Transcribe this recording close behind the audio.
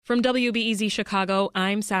From WBEZ Chicago,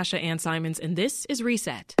 I'm Sasha Ann Simons, and this is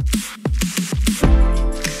Reset.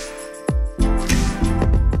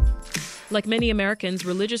 Like many Americans,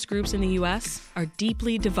 religious groups in the U.S. are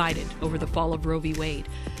deeply divided over the fall of Roe v. Wade.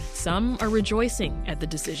 Some are rejoicing at the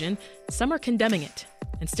decision, some are condemning it,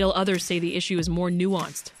 and still others say the issue is more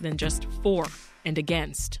nuanced than just for and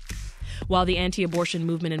against. While the anti-abortion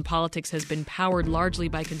movement in politics has been powered largely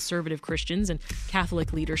by conservative Christians and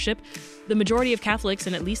Catholic leadership, the majority of Catholics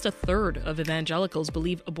and at least a third of evangelicals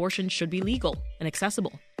believe abortion should be legal and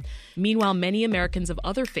accessible. Meanwhile, many Americans of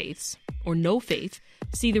other faiths, or no faith,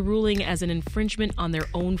 see the ruling as an infringement on their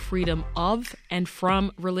own freedom of and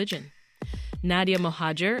from religion. Nadia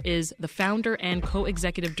Mohajer is the founder and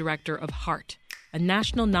co-executive director of HEART, a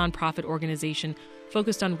national nonprofit organization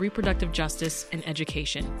focused on reproductive justice and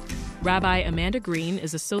education. Rabbi Amanda Green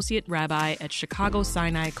is associate rabbi at Chicago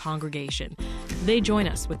Sinai Congregation. They join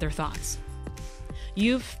us with their thoughts.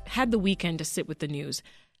 You've had the weekend to sit with the news.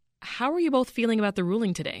 How are you both feeling about the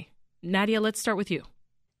ruling today? Nadia, let's start with you.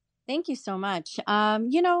 Thank you so much.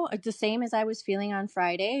 The same as I was feeling on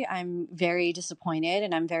Friday. I'm very disappointed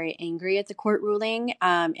and I'm very angry at the court ruling.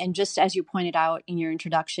 And just as you pointed out in your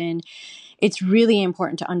introduction, it's really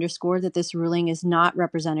important to underscore that this ruling is not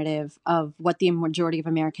representative of what the majority of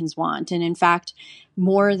Americans want. And in fact,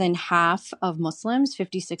 more than half of Muslims,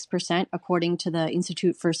 56%, according to the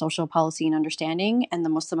Institute for Social Policy and Understanding and the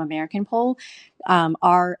Muslim American poll,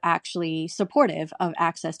 are actually supportive of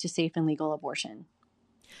access to safe and legal abortion.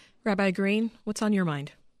 Rabbi Green, what's on your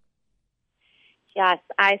mind? Yes,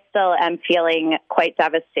 I still am feeling quite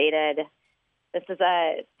devastated. This is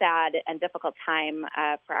a sad and difficult time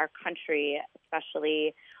for our country,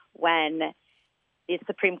 especially when the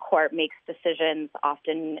Supreme Court makes decisions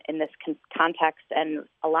often in this context, and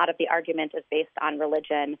a lot of the argument is based on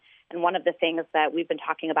religion. And one of the things that we've been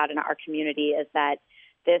talking about in our community is that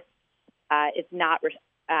this is not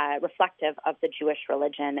reflective of the Jewish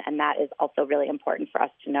religion, and that is also really important for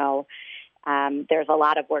us to know. There's a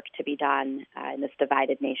lot of work to be done in this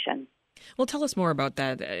divided nation. Well, tell us more about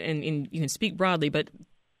that, and you can speak broadly, but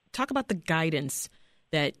talk about the guidance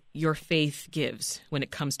that your faith gives when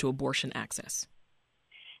it comes to abortion access.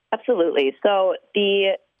 Absolutely. So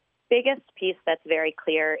the biggest piece that's very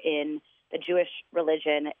clear in the Jewish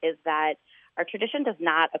religion is that our tradition does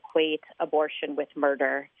not equate abortion with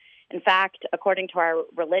murder. In fact, according to our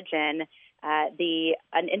religion,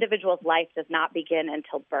 an individual's life does not begin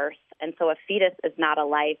until birth. And so a fetus is not a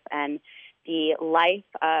life. And the life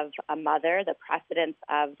of a mother, the precedence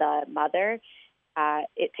of the mother,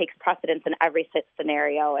 it takes precedence in every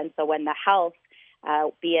scenario. And so when the health,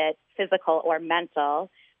 be it physical or mental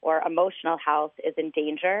or emotional health, is in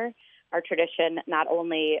danger, our tradition not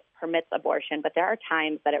only permits abortion, but there are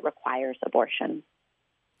times that it requires abortion.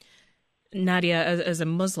 Nadia, as a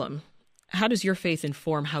Muslim, how does your faith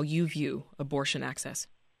inform how you view abortion access?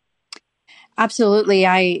 Absolutely.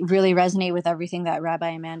 I really resonate with everything that Rabbi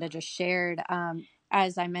Amanda just shared.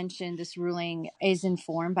 As I mentioned, this ruling is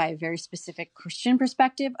informed by a very specific Christian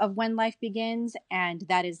perspective of when life begins, and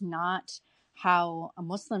that is not how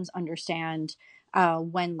Muslims understand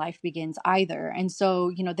when life begins either. And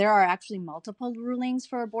so, there are actually multiple rulings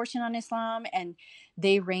for abortion on Islam, and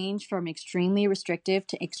they range from extremely restrictive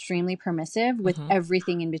to extremely permissive with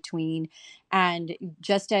everything in between. And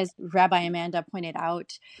just as Rabbi Amanda pointed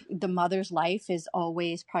out, the mother's life is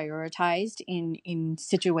always prioritized in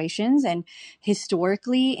situations. And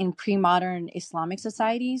historically, in pre-modern Islamic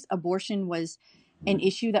societies, abortion was an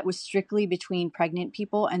issue that was strictly between pregnant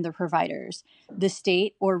people and their providers. The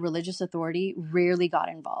state or religious authority rarely got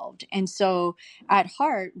involved. And so at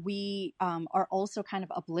HEART, we are also kind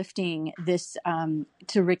of uplifting this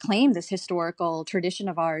to reclaim this historical tradition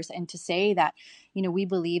of ours and to say that, we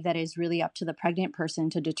believe that it is really up to the pregnant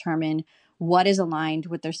person to determine what is aligned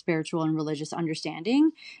with their spiritual and religious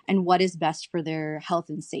understanding and what is best for their health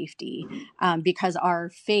and safety, because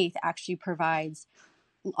our faith actually provides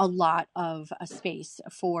a lot of space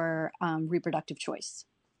for reproductive choice.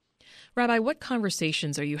 Rabbi, what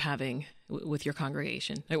conversations are you having with your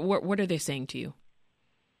congregation? What are they saying to you?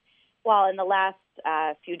 Well, in the last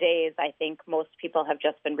few days, I think most people have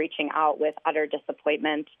just been reaching out with utter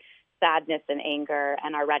disappointment, sadness, and anger,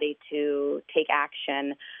 and are ready to take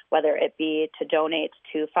action, whether it be to donate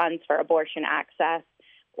to funds for abortion access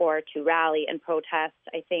or to rally and protest.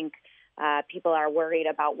 I think people are worried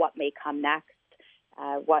about what may come next.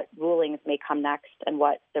 What rulings may come next and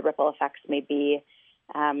what the ripple effects may be.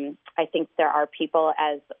 I think there are people,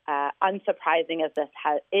 as unsurprising as this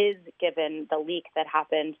is, given the leak that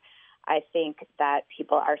happened, I think that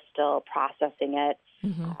people are still processing it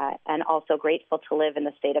and also grateful to live in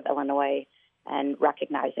the state of Illinois and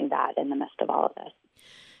recognizing that in the midst of all of this.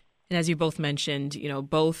 And as you both mentioned,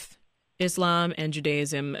 both Islam and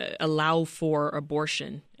Judaism allow for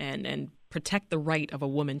abortion and protect the right of a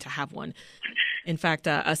woman to have one. In fact,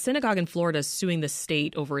 a synagogue in Florida is suing the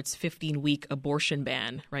state over its 15-week abortion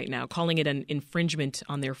ban right now, calling it an infringement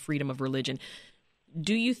on their freedom of religion.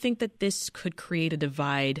 Do you think that this could create a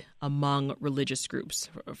divide among religious groups?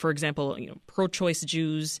 For example, pro-choice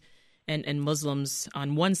Jews and Muslims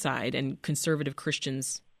on one side and conservative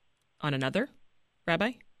Christians on another?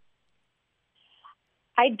 Rabbi?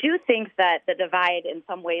 I do think that the divide in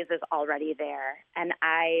some ways is already there. And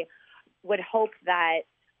I would hope that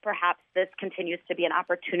perhaps this continues to be an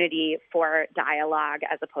opportunity for dialogue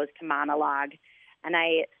as opposed to monologue. And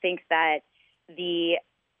I think that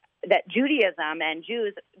that Judaism and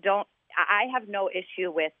Jews I have no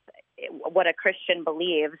issue with what a Christian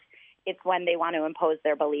believes. It's when they want to impose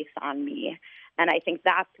their beliefs on me. And I think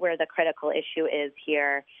that's where the critical issue is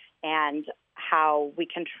here, and how we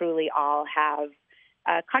can truly all have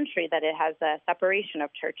a country that it has a separation of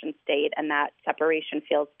church and state, and that separation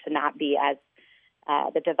feels to not be as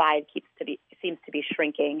the divide seems to be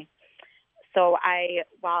shrinking. So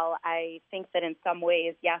while I think that in some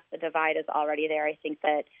ways, yes, the divide is already there, I think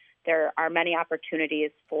that there are many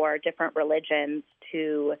opportunities for different religions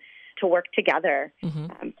to work together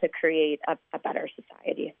to create a better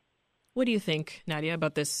society. What do you think, Nadia,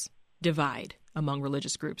 about this divide among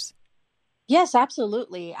religious groups? Yes,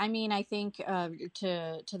 absolutely. I mean, I think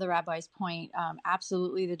to the rabbi's point,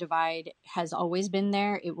 absolutely the divide has always been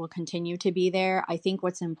there. It will continue to be there. I think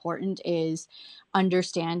what's important is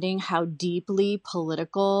understanding how deeply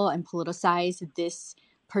political and politicized this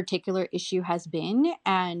particular issue has been,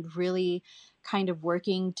 and really kind of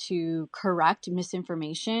working to correct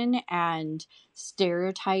misinformation and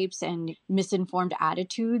stereotypes and misinformed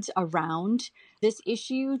attitudes around this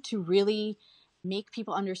issue to really make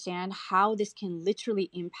people understand how this can literally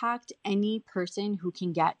impact any person who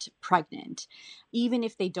can get pregnant, even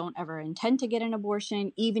if they don't ever intend to get an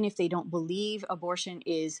abortion, even if they don't believe abortion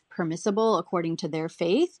is permissible according to their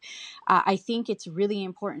faith. I think it's really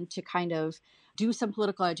important to kind of do some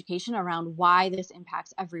political education around why this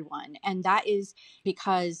impacts everyone. And that is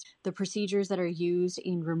because the procedures that are used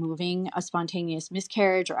in removing a spontaneous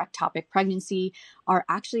miscarriage or ectopic pregnancy are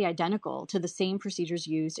actually identical to the same procedures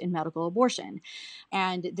used in medical abortion.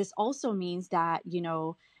 And this also means that,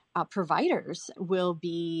 providers will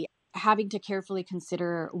be having to carefully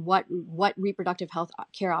consider what reproductive health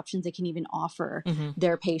care options they can even offer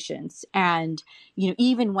their patients. And,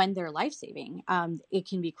 even when they're life-saving, it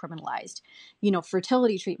can be criminalized.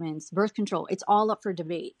 Fertility treatments, birth control, it's all up for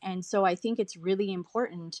debate. And so I think it's really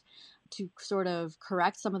important to sort of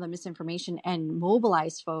correct some of the misinformation and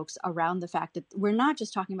mobilize folks around the fact that we're not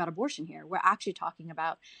just talking about abortion here. We're actually talking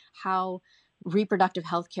about how reproductive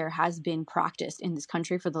health care has been practiced in this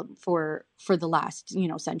country for the last,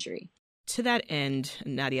 century. To that end,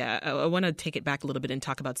 Nadia, I want to take it back a little bit and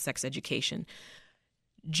talk about sex education.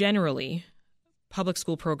 Generally, public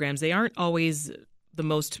school programs, they aren't always the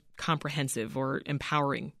most comprehensive or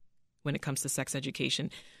empowering when it comes to sex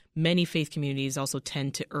education. Many faith communities also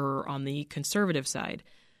tend to err on the conservative side.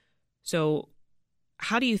 So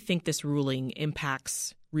how do you think this ruling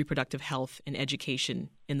impacts reproductive health and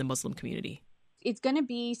education in the Muslim community? It's going to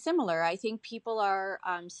be similar. I think people are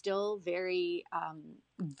still very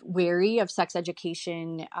wary of sex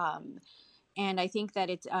education. And I think that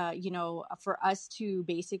it's, for us to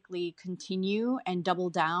basically continue and double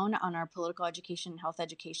down on our political education and health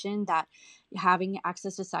education, that having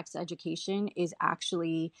access to sex education is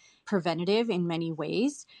actually preventative in many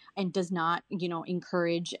ways and does not,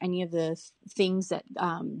 encourage any of the things that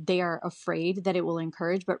they are afraid that it will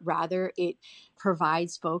encourage, but rather it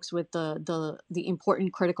provides folks with the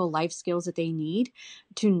important critical life skills that they need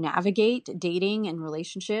to navigate dating and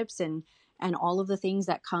relationships and all of the things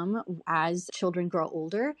that come as children grow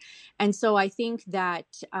older. And so I think that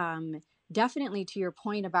definitely to your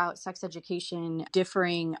point about sex education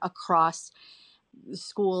differing across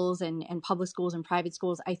schools and public schools and private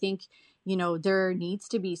schools, I think, there needs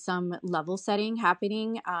to be some level setting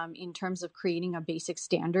happening in terms of creating a basic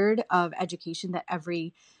standard of education that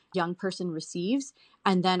every young person receives.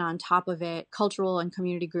 And then on top of it, cultural and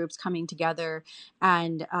community groups coming together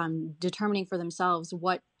and determining for themselves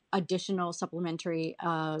what additional supplementary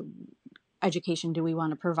education do we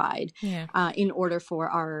want to provide in order for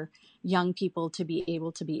our young people to be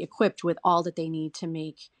able to be equipped with all that they need to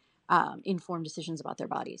make informed decisions about their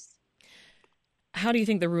bodies. How do you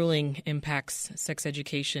think the ruling impacts sex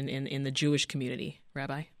education in the Jewish community,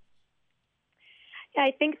 Rabbi? Yeah,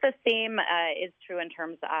 I think the same is true in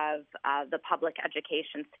terms of the public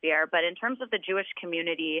education sphere. But in terms of the Jewish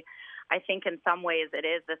community, I think in some ways it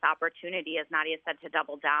is this opportunity, as Nadia said, to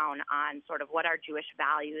double down on sort of what our Jewish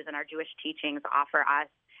values and our Jewish teachings offer us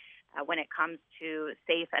when it comes to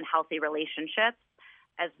safe and healthy relationships,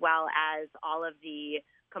 as well as all of the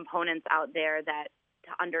components out there that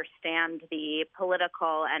to understand the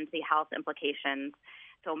political and the health implications.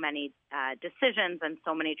 So many decisions and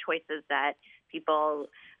so many choices that people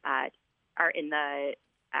are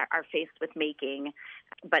faced with making,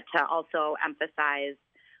 but to also emphasize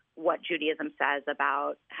what Judaism says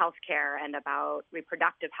about healthcare and about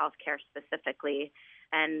reproductive healthcare specifically.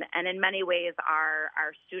 And in many ways,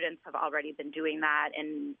 our students have already been doing that.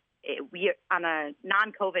 And we, on a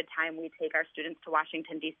non-COVID time, we take our students to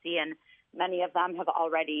Washington, D.C., and many of them have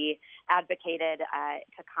already advocated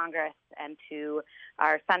to Congress and to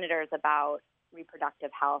our senators about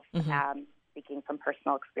reproductive health, speaking from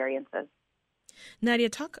personal experiences. Nadia,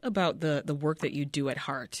 talk about the work that you do at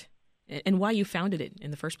HEART and why you founded it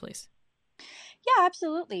in the first place. Yeah,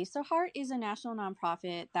 absolutely. So HEART is a national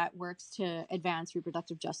nonprofit that works to advance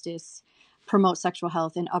reproductive justice, promote sexual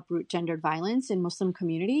health, and uproot gendered violence in Muslim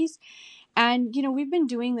communities. And, we've been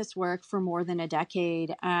doing this work for more than a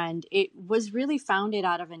decade, and it was really founded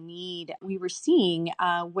out of a need we were seeing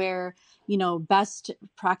where, best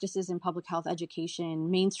practices in public health education,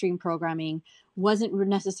 mainstream programming wasn't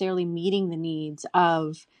necessarily meeting the needs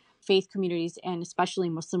of faith communities and especially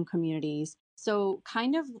Muslim communities. So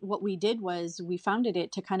kind of what we did was we founded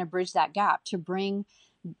it to kind of bridge that gap, to bring,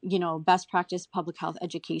 best practice public health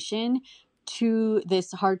education to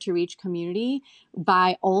this hard to reach community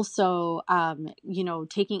by also,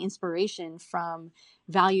 taking inspiration from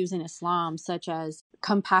values in Islam, such as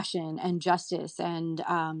compassion and justice and,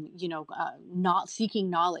 not seeking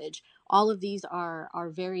knowledge. All of these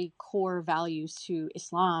are very core values to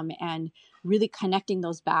Islam, and really connecting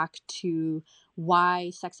those back to why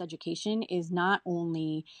sex education is not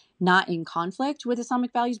only not in conflict with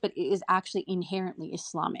Islamic values, but it is actually inherently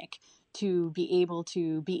Islamic, to be able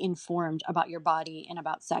to be informed about your body and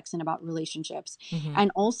about sex and about relationships,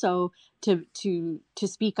 and also to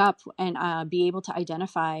speak up and be able to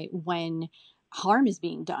identify when harm is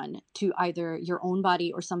being done to either your own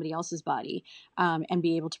body or somebody else's body, and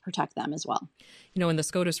be able to protect them as well. When the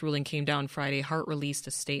SCOTUS ruling came down Friday, HEART released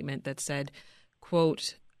a statement that said,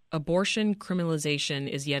 quote, "Abortion criminalization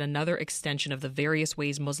is yet another extension of the various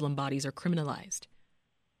ways Muslim bodies are criminalized."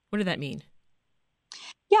 What did that mean?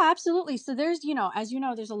 Yeah, absolutely. So there's, as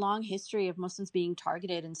there's a long history of Muslims being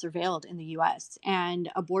targeted and surveilled in the U.S. And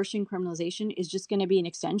abortion criminalization is just going to be an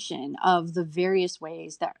extension of the various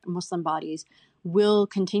ways that Muslim bodies will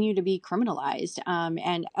continue to be criminalized.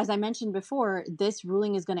 And as I mentioned before, this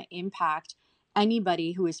ruling is going to impact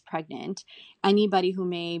anybody who is pregnant, anybody who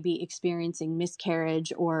may be experiencing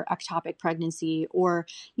miscarriage or ectopic pregnancy, or,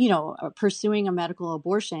 pursuing a medical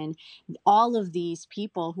abortion. All of these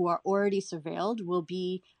people who are already surveilled will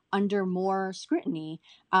be under more scrutiny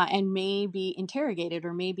and may be interrogated,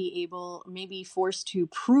 or may be forced to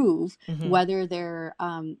prove whether their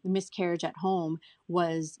miscarriage at home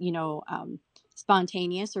was,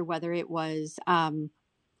 spontaneous, or whether it was an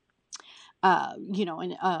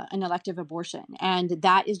elective abortion. And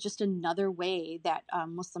that is just another way that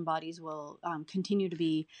Muslim bodies will continue to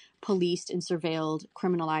be policed and surveilled,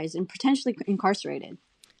 criminalized, and potentially incarcerated.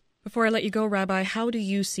 Before I let you go, Rabbi, how do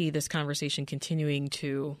you see this conversation continuing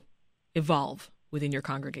to evolve within your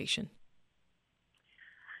congregation?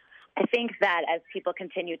 I think that as people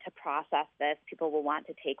continue to process this, people will want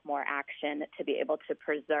to take more action to be able to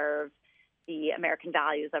preserve the American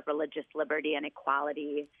values of religious liberty and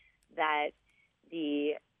equality, that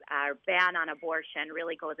the ban on abortion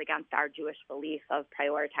really goes against our Jewish belief of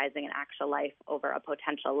prioritizing an actual life over a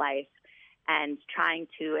potential life, and trying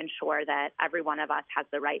to ensure that every one of us has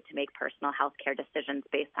the right to make personal health care decisions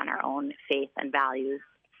based on our own faith and values,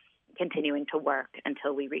 continuing to work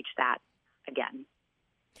until we reach that again.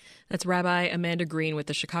 That's Rabbi Amanda Green with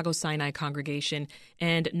the Chicago Sinai Congregation,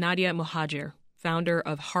 and Nadia Mohajir, founder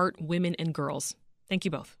of HEART Women and Girls. Thank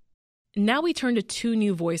you both. Now we turn to two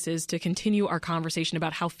new voices to continue our conversation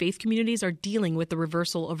about how faith communities are dealing with the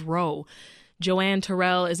reversal of Roe. Joanne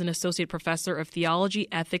Terrell is an associate professor of theology,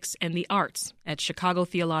 ethics, and the arts at Chicago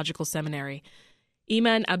Theological Seminary.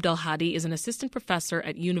 Iman Abdelhadi is an assistant professor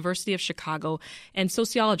at University of Chicago and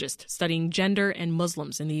sociologist studying gender and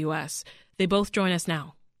Muslims in the U.S. They both join us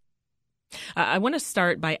now. I want to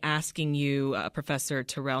start by asking you, Professor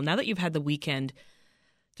Terrell, now that you've had the weekend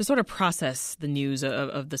to sort of process the news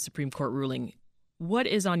of the Supreme Court ruling, what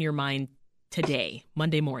is on your mind today,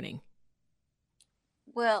 Monday morning?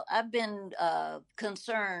 Well, I've been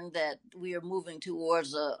concerned that we are moving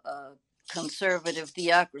towards a conservative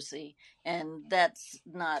theocracy, and that's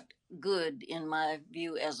not good in my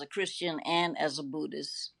view as a Christian and as a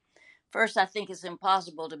Buddhist. First, I think it's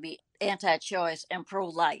impossible to be anti choice and pro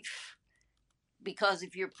life. Because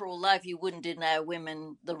if you're pro life, you wouldn't deny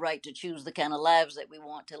women the right to choose the kind of lives that we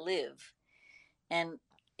want to live. And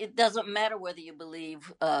it doesn't matter whether you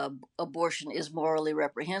believe abortion is morally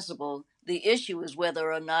reprehensible. The issue is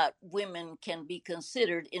whether or not women can be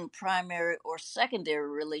considered in primary or secondary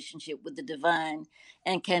relationship with the divine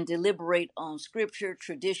and can deliberate on scripture,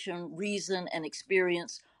 tradition, reason, and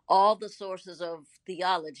experience, all the sources of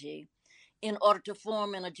theology, in order to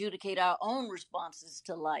form and adjudicate our own responses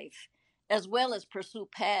to life, as well as pursue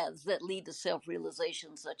paths that lead to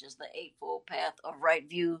self-realization, such as the Eightfold Path of right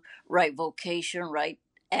view, right vocation, right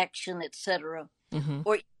action, etc.,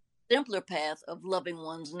 or simpler path of loving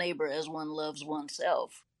one's neighbor as one loves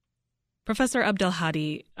oneself. Professor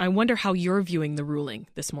Abdelhadi, I wonder how you're viewing the ruling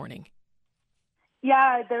this morning.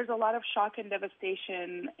 Yeah, there's a lot of shock and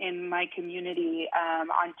devastation in my community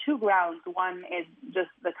on two grounds. One is just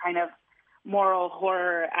the kind of moral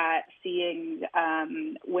horror at seeing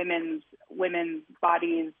women's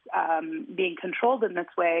bodies being controlled in this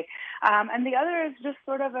way, and the other is just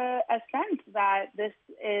sort of a sense that this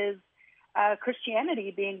is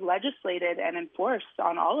Christianity being legislated and enforced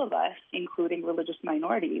on all of us, including religious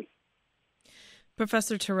minorities.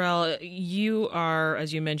 Professor Terrell, you are,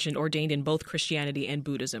 as you mentioned, ordained in both Christianity and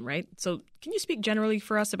Buddhism, right? So can you speak generally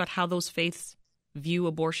for us about how those faiths view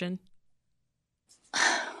abortion?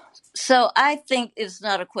 So I think it's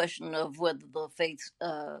not a question of whether the faiths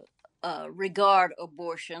regard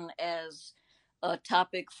abortion as a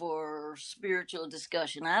topic for spiritual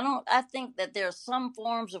discussion. I think that there are some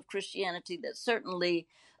forms of Christianity that certainly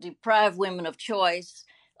deprive women of choice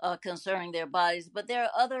concerning their bodies, but there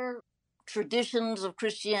are other traditions of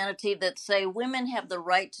Christianity that say women have the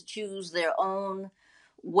right to choose their own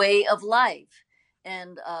way of life,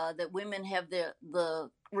 and that women have the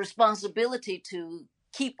responsibility to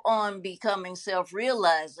keep on becoming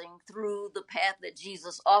self-realizing through the path that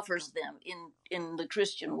Jesus offers them in the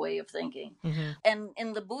Christian way of thinking. Mm-hmm. And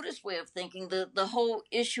in the Buddhist way of thinking, the whole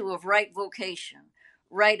issue of right vocation,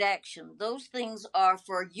 right action, those things are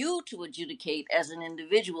for you to adjudicate as an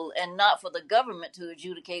individual and not for the government to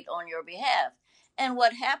adjudicate on your behalf. And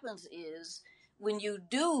what happens is when you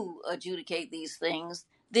do adjudicate these things,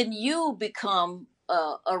 then you become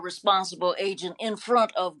a responsible agent in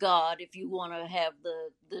front of God, if you want to have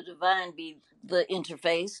the divine be the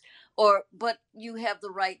interface, but you have the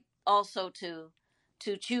right also to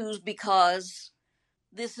choose, because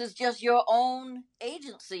this is just your own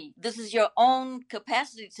agency. This is your own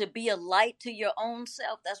capacity to be a light to your own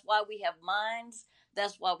self. That's why we have minds.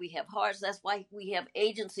 That's why we have hearts. That's why we have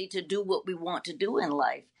agency to do what we want to do in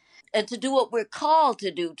life and to do what we're called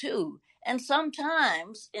to do too. And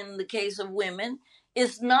sometimes, in the case of women,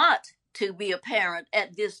 it's not to be a parent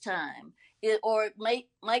at this time, or it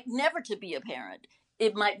might never to be a parent.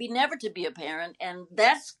 It might be never to be a parent, and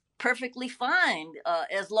that's perfectly fine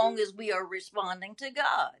as long as we are responding to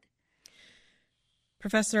God.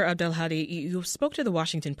 Professor Abdelhadi, you spoke to the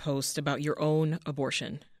Washington Post about your own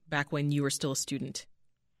abortion back when you were still a student.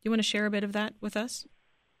 Do you want to share a bit of that with us?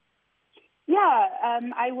 Yeah,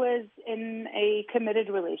 I was in a committed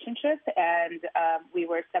relationship, and we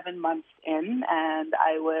were 7 months in, and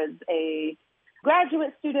I was a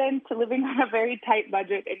graduate student living on a very tight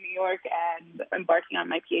budget in New York and embarking on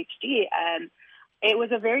my PhD. And it was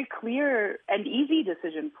a very clear and easy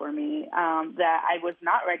decision for me that I was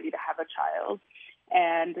not ready to have a child,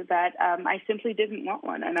 and that I simply didn't want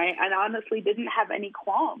one. And I honestly didn't have any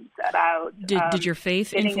qualms about Did your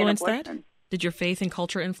faith influence that? Did your faith and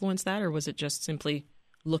culture influence that, or was it just simply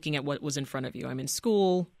looking at what was in front of you? I'm in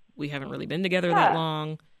school. We haven't really been together that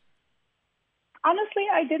long. Honestly,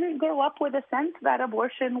 I didn't grow up with a sense that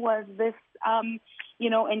abortion was this,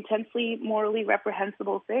 intensely morally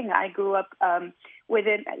reprehensible thing. I grew up with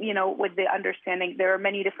the understanding there are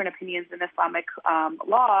many different opinions in Islamic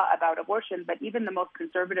law about abortion, but even the most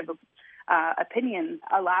conservative opinions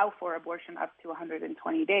allow for abortion up to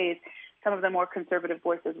 120 days. Some of the more conservative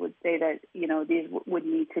voices would say that, these would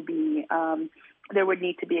need to be, there would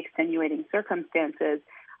need to be extenuating circumstances.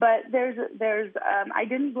 But I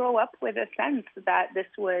didn't grow up with a sense that this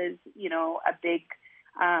was, a big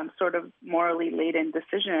sort of morally laden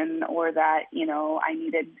decision, or that, I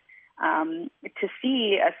needed to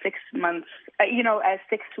see a 6 months, a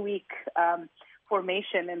 6 week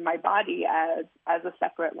formation in my body as a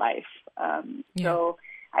separate life. So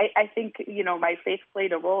I think, my faith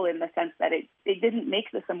played a role in the sense that it didn't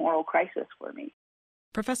make this a moral crisis for me.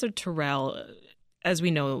 Professor Terrell, as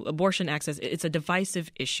we know, abortion access, it's a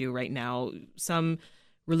divisive issue right now. Some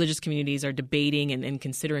religious communities are debating and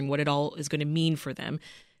considering what it all is going to mean for them.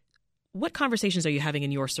 What conversations are you having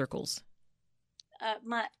in your circles?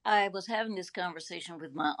 I was having this conversation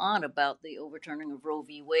with my aunt about the overturning of Roe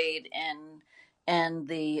v. Wade and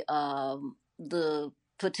the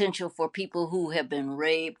potential for people who have been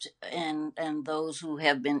raped and those who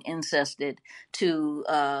have been incested to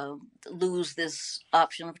lose this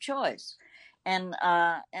option of choice. And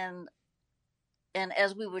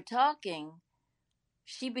as we were talking,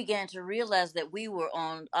 she began to realize that we were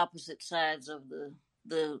on opposite sides of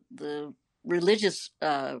the religious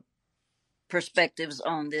perspectives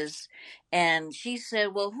on this. And she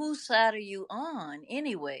said, well, whose side are you on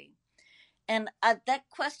anyway? And that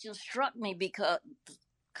question struck me because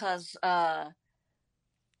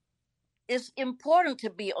it's important to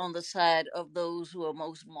be on the side of those who are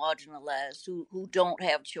most marginalized, who don't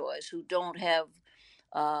have choice, who don't have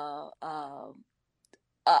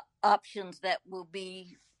options that will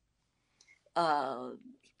be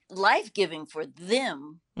life-giving for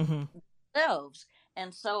them themselves.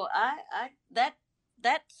 And so that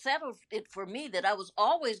settled it for me that I was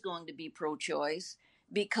always going to be pro-choice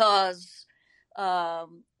because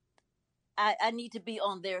I need to be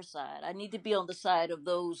on their side. I need to be on the side of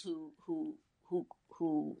those who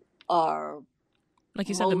are, like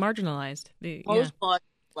you said, the marginalized. Most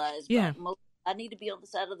marginalized. Yeah. I need to be on the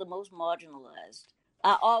side of the most marginalized.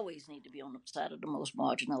 I always need to be on the side of the most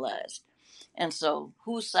marginalized. And so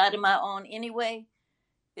whose side am I on anyway?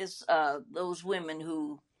 It's those women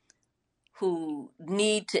who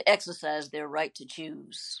need to exercise their right to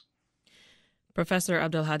choose. Professor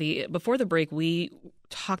Abdelhadi, before the break, we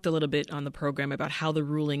talked a little bit on the program about how the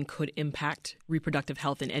ruling could impact reproductive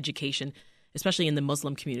health and education, especially in the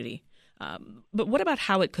Muslim community. But what about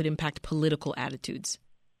how it could impact political attitudes?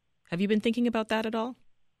 Have you been thinking about that at all?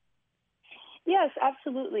 Yes,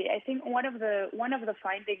 absolutely. I think one of the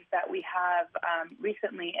findings that we have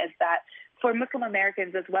recently is that for Muslim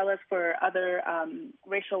Americans as well as for other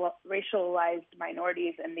racialized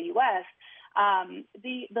minorities in the U.S.,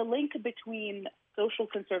 the link between social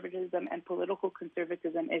conservatism and political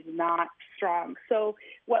conservatism is not strong. So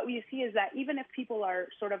what we see is that even if people are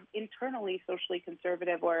sort of internally socially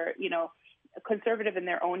conservative or, conservative in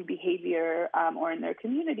their own behavior or in their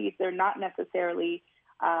communities, they're not necessarily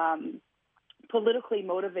politically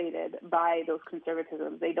motivated by those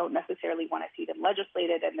conservatisms. They don't necessarily want to see them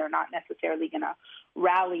legislated, and they're not necessarily going to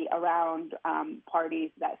rally around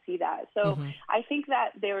parties that see that. So I think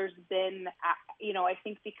that there's been, I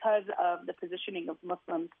think because of the positioning of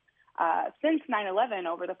Muslims since 9/11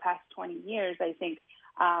 over the past 20 years, I think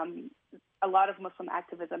a lot of Muslim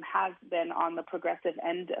activism has been on the progressive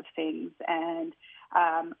end of things. And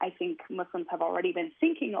I think Muslims have already been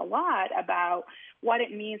thinking a lot about what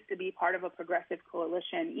it means to be part of a progressive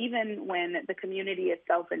coalition, even when the community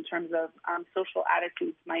itself in terms of social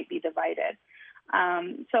attitudes might be divided.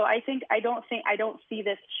 So I don't see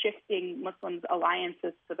this shifting Muslims'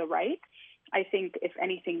 alliances to the right. I think, if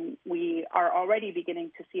anything, we are already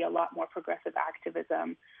beginning to see a lot more progressive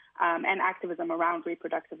activism and activism around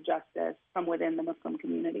reproductive justice from within the Muslim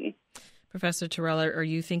community. Professor Terrell, are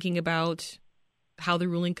you thinking about how the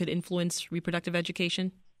ruling could influence reproductive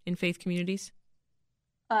education in faith communities?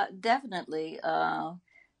 Definitely. So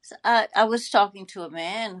I was talking to a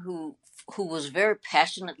man who was very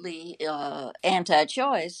passionately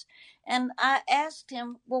anti-choice, and I asked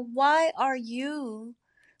him, well, why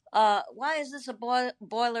is this a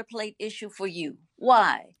boilerplate issue for you?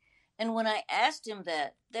 Why? And when I asked him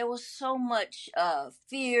that, there was so much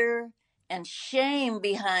fear and shame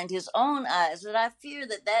behind his own eyes that I fear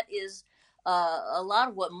that is a lot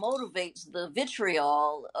of what motivates the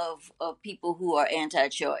vitriol of people who are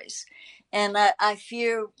anti-choice. And I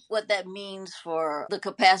fear what that means for the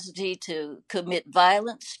capacity to commit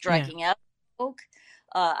violence, striking out folk.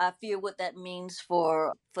 I fear what that means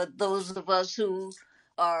for those of us who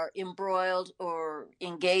are embroiled or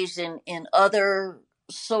engaged in other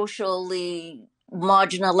socially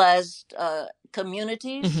marginalized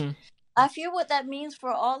communities. I fear what that means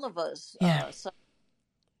for all of us.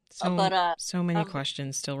 So many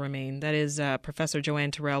questions still remain. That is Professor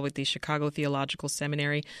Joanne Terrell with the Chicago Theological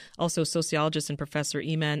Seminary, also sociologist and Professor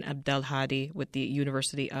Iman Abdelhadi with the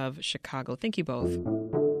University of Chicago. Thank you both.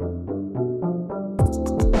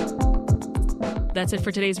 That's it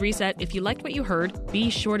for today's Reset. If you liked what you heard, be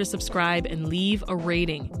sure to subscribe and leave a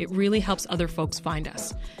rating. It really helps other folks find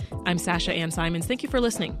us. I'm Sasha Ann Simons. Thank you for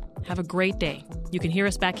listening. Have a great day. You can hear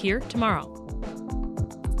us back here tomorrow.